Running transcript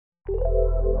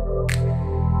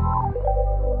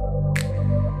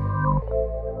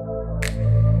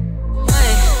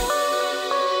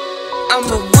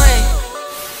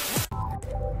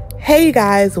Hey you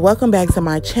guys, welcome back to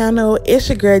my channel. It's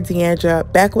your girl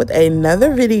Deandra, back with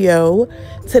another video.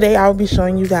 Today I'll be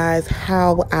showing you guys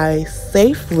how I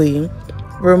safely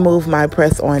remove my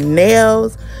press-on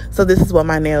nails. So this is what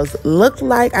my nails look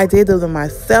like. I did them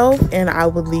myself, and I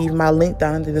will leave my link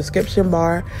down in the description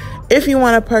bar if you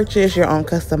want to purchase your own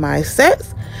customized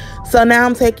sets. So now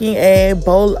I'm taking a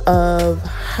bowl of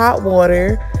hot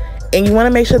water, and you want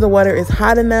to make sure the water is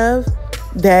hot enough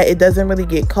that it doesn't really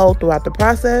get cold throughout the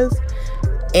process.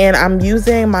 And I'm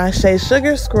using my Shea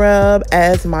Sugar Scrub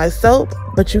as my soap,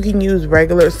 but you can use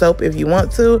regular soap if you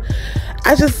want to.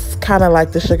 I just kind of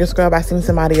like the sugar scrub. I've seen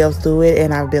somebody else do it,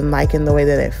 and I've been liking the way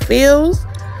that it feels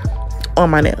on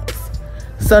my nails.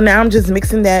 So now I'm just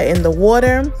mixing that in the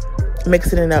water,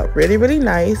 mixing it up really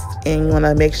nice, and you want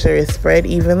to make sure it's spread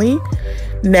evenly.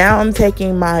 Now I'm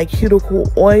taking my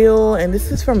cuticle oil, and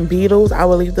this is from Beetles. I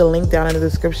will leave the link down in the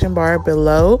description bar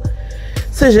below,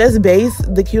 to just base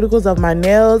the cuticles of my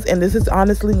nails. And this is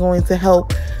honestly going to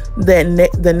help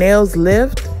the nails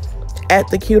lift at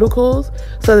the cuticles,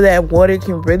 so that water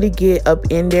can really get up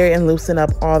in there and loosen up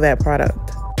all that product.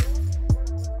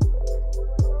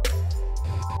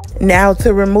 Now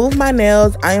to remove my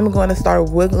nails, I am going to start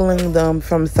wiggling them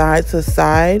from side to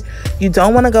side. You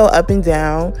don't want to go up and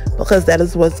down, because that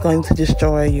is what's going to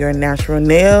destroy your natural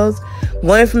nails.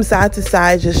 Going from side to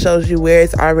side just shows you where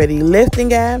it's already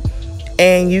lifting at,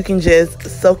 and you can just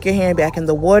soak your hand back in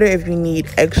the water if you need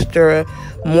extra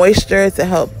moisture to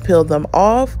help peel them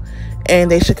off,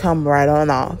 and they should come right on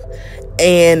off.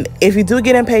 And if you do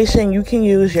get impatient, you can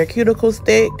use your cuticle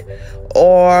stick,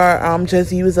 or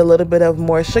just use a little bit of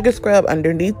more sugar scrub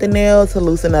underneath the nail to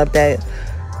loosen up that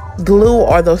glue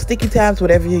or those sticky tabs,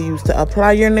 whatever you use to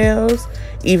apply your nails,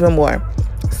 even more.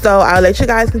 So I'll let you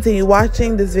guys continue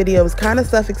watching. This video is kind of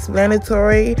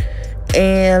self-explanatory,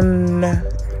 and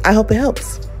I hope it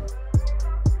helps.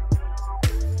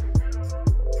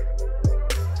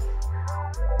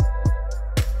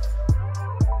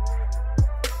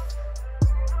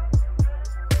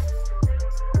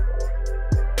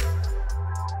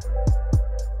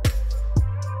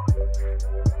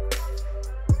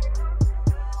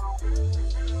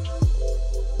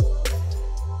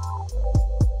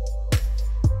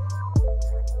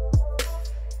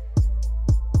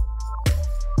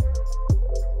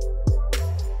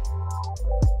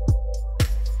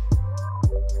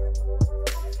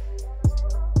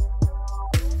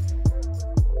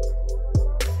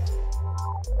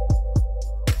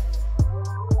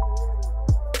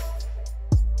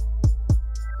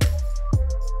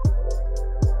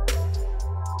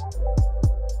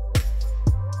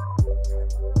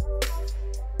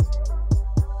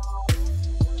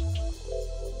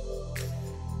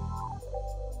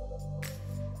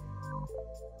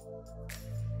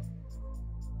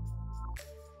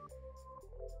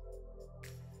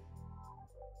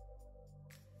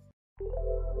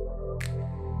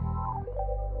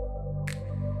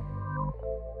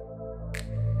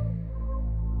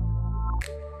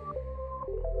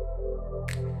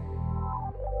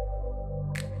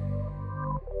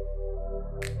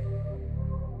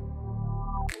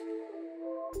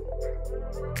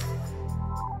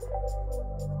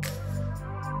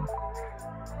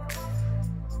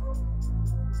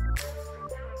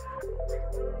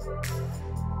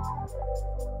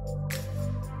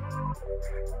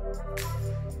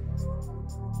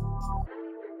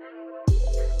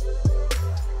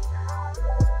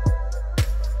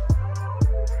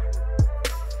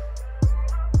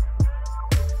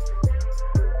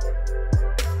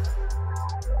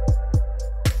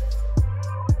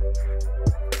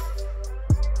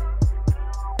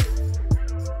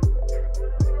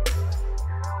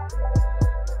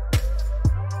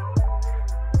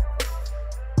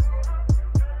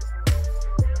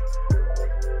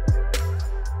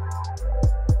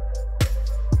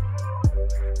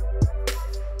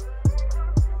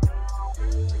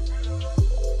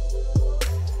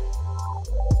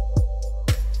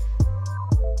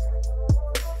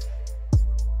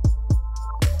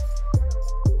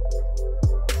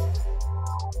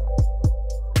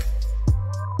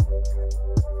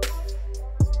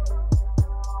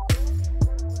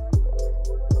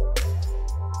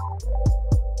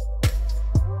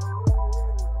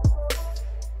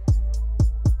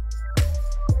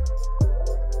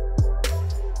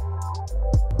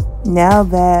 Now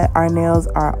that our nails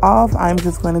are off, I'm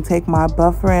just going to take my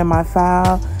buffer and my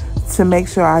file to make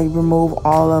sure I remove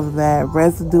all of that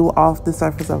residue off the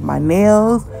surface of my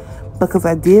nails. because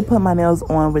I did put my nails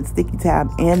on with sticky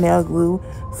tab and nail glue,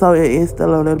 so it is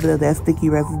still a little bit of that sticky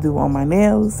residue on my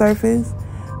nail surface.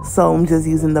 So I'm just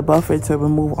using the buffer to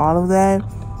remove all of that.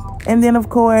 And then of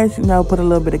course, you know, put a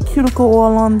little bit of cuticle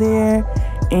oil on there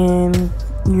and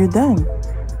you're done.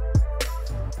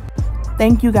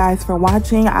 Thank you guys for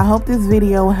watching. I hope this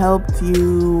video helped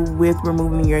you with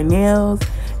removing your nails.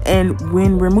 And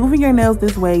when removing your nails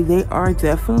this way, they are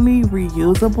definitely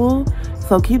reusable.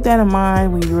 So keep that in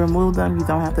mind. When you remove them, you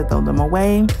don't have to throw them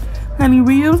away. Honey,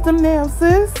 reuse them nails,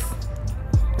 sis.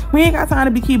 We ain't got time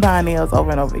to be keep buying nails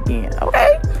over and over again,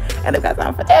 okay? And we got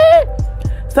time for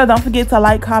that. So don't forget to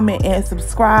like, comment, and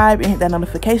subscribe, and hit that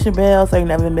notification bell so you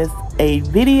never miss a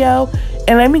video.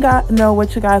 And let me know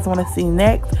what you guys want to see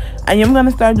next. I am going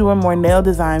to start doing more nail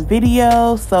design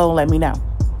videos, so let me know.